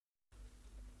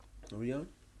Are we on?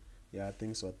 Yeah, I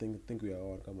think so. I think we are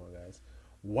on. Come on, guys.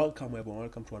 Welcome everyone.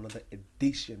 Welcome to another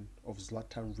edition of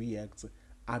Zlatan Reacts.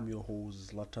 I'm your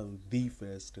host Zlatan the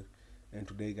First, and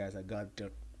today, guys, I got.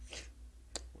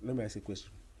 Let me ask you a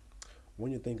question.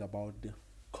 When you think about the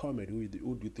comedy,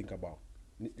 who do you think about?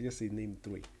 Just say name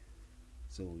three.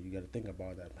 So you got to think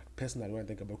about that. Like, personally, when I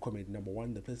think about comedy, number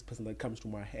one, the first person that comes to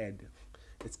my head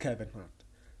is Kevin Hart.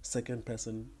 Second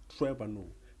person, Trevor Noah.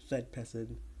 Third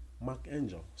person, Mark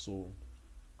Angel. So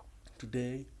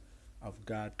today, I've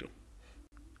got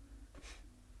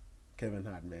Kevin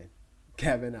Hart, man.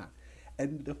 Kevin Hart.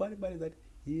 And the funny part is that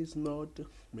he is not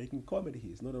making comedy.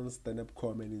 He's not on stand-up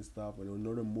comedy and stuff. Or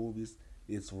not on movies.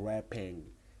 He's rapping,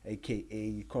 aka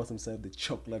he calls himself the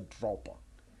chocolate dropper.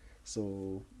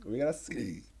 So we gotta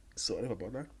see. Sorry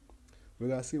about that. We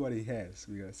gotta see what he has.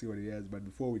 But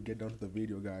before we get down to the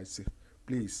video, guys,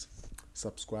 please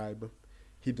subscribe,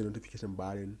 hit the notification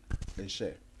button, and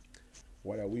share.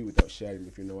 What are we without sharing,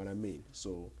 if you know what I mean?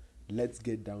 So let's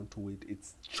get down to it.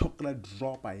 It's chocolate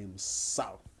dropper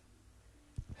himself.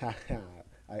 I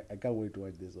can't wait to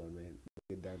watch this one, man.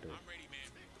 Get down to it. I'm ready, man.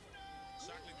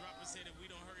 Chocolate Dropper said if we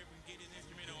don't hurry up and get his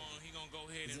instrumental on, he gonna go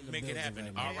ahead and make it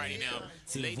happen. All righty now,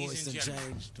 see, ladies and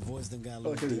gentlemen. Changed. The voice done got a Oh,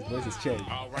 little his deep. voice has changed.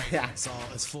 All right.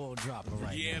 It's full dropper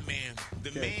right Yeah, now. man.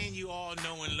 The man you all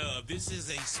know and love. This is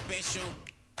a special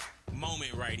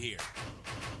moment right here.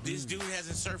 This dude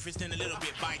hasn't surfaced in a little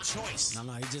bit by choice. No,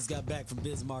 he just got back from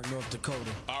Bismarck, North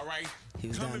Dakota. All right. He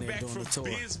was Coming down there back doing from the tour.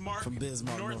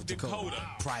 Bismarck, North Dakota.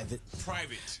 Private.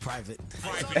 Private. Private.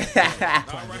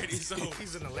 All righty. So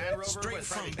He's in the Land Rover. straight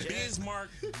from Bismarck,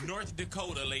 North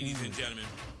Dakota, ladies and gentlemen.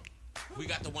 We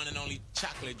got the one and only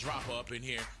chocolate dropper up in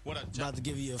here. What up, About to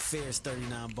give you a fierce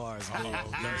 39 bars, big. You know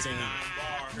what I'm saying? 39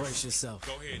 bars. Brace yourself.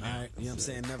 Go ahead All now. right? You know what I'm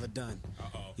saying? Never done.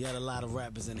 You had a lot of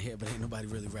rappers in here, but ain't nobody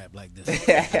really rap like this.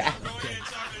 Go ahead,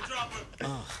 chocolate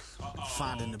dropper.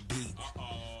 Finding the beat.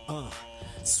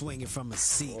 Swinging from a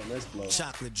seat. Oh, let's blow.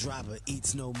 Chocolate dropper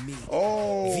eats no meat.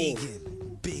 Oh.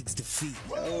 Vegan, Big's defeat.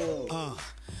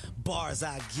 Bars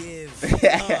I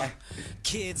give.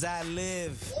 Kids I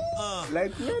live.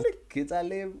 Like really, kids I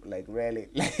live like really.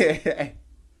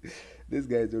 This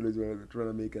guy is always trying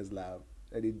to make us laugh,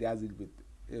 and he does it with.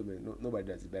 I mean, nobody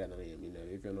does it better than him, you know,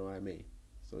 if you know what I mean.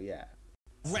 So yeah.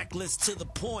 Reckless to the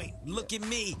point. Look at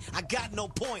me. I got no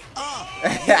point.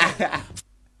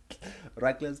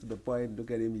 Reckless to the point. Look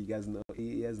at him.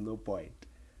 He has no point.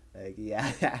 Like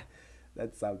yeah,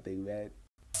 that's something, man.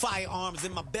 Firearms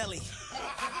in my belly.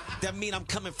 That mean I'm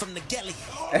coming from the galley.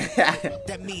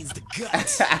 That means the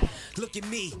gut. Look at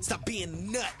me, stop being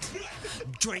a nut.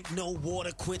 Drink no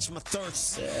water, quench my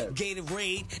thirst.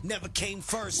 Gatorade never came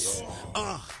first.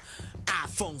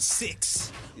 iPhone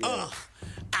 6.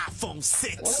 iPhone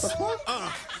 6.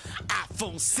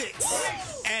 iPhone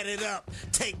 6. Add it up,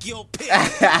 take your pick.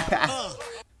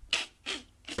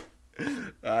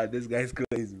 This guy's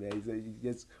crazy, man. He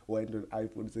just went on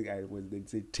iPhone 6, iPhone, then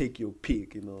say take your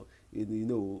pick, you know. And you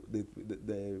know the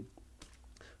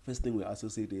first thing we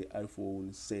associate the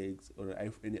iPhone 6 or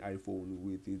any iPhone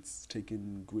with, it's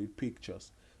taking great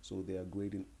pictures. So they are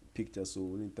great in pictures. So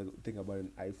when you think about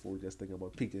an iPhone, just think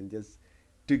about pictures and just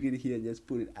take it here and just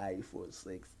put it iPhone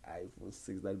 6. iPhone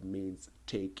 6, that means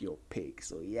take your pick.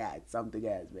 So yeah, it's something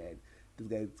else, man. This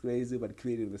guy is crazy but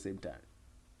creative at the same time.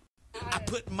 I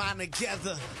put mine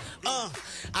together.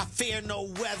 I fear no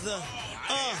weather.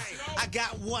 I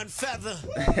got one feather.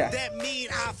 That mean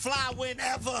I fly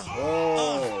whenever.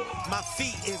 My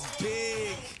feet is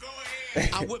big.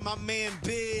 I'm with my man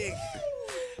Big.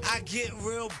 I get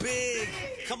real big.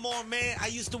 Come on, man. I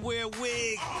used to wear a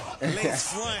wig.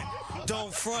 Lace front,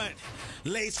 don't front.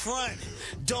 Lace front,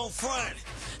 don't front.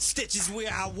 Stitches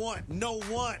where I want, no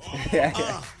want.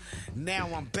 Now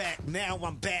I'm back.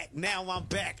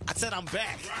 I said I'm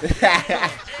back.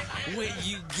 When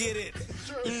you get it,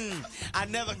 I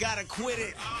never gotta quit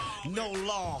it. No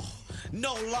law.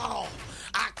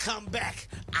 I come back,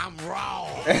 I'm raw.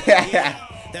 Yeah,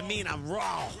 that mean I'm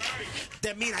raw.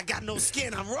 That mean I got no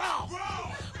skin, I'm raw.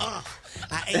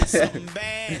 I ate something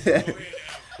bad.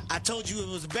 I told you it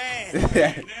was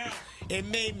bad. It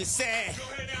made me sad.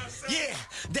 Yeah,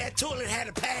 that toilet had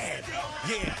a pad.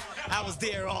 Yeah, I was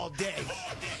there all day.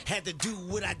 Had to do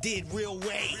what I did real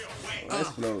way.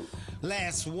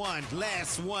 Last one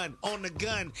on the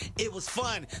gun. It was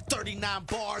fun. 39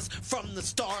 bars from the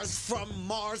stars, from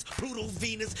Mars, Pluto,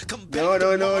 Venus. Come back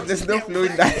No, Mars. there's no Now flow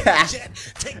in back that. to the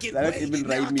jet. Take it That away. even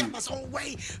Now right I me. got my own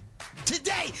way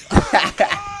today.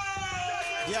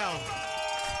 Yo.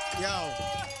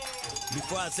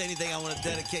 Before I say anything, I want to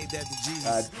dedicate that to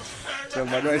Jesus. So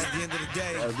At the end of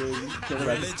the day,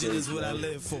 religion is what I man.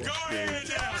 live for.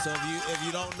 So if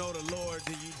you don't know the Lord,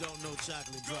 then you don't know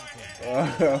Chocolate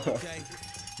Dropper. Okay?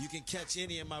 You can catch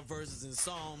any of my verses in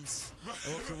Psalms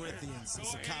or Corinthians.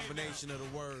 It's a combination of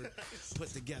the word put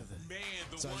together.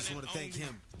 So I just want to thank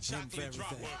him for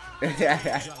everything. Let me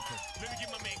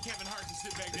get my man Kevin Hart to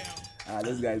sit back down.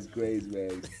 This guy's crazy,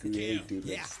 man. Creative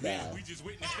Yeah. and style. We just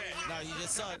witnessed that. No, you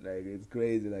just saw it. Like, it's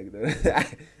crazy.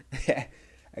 Like,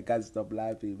 I can't stop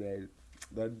laughing, man.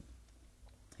 Don't,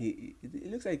 it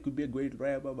looks like he could be a great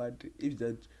rapper, but if you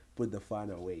don't put the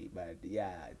fun away. But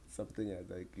yeah, it's something else.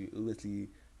 Like, obviously,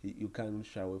 you can't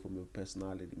shy away from your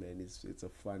personality, man. It's a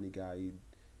funny guy.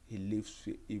 He lives,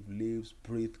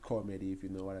 breathe comedy, if you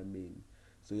know what I mean.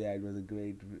 So yeah, it was a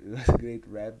great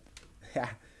rap.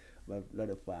 But a lot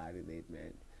of fun in it,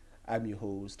 man. I'm your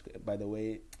host. By the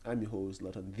way, I'm your host,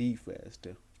 not on the first.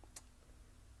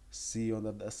 See you on the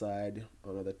other side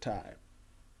another time.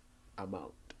 I'm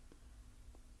out.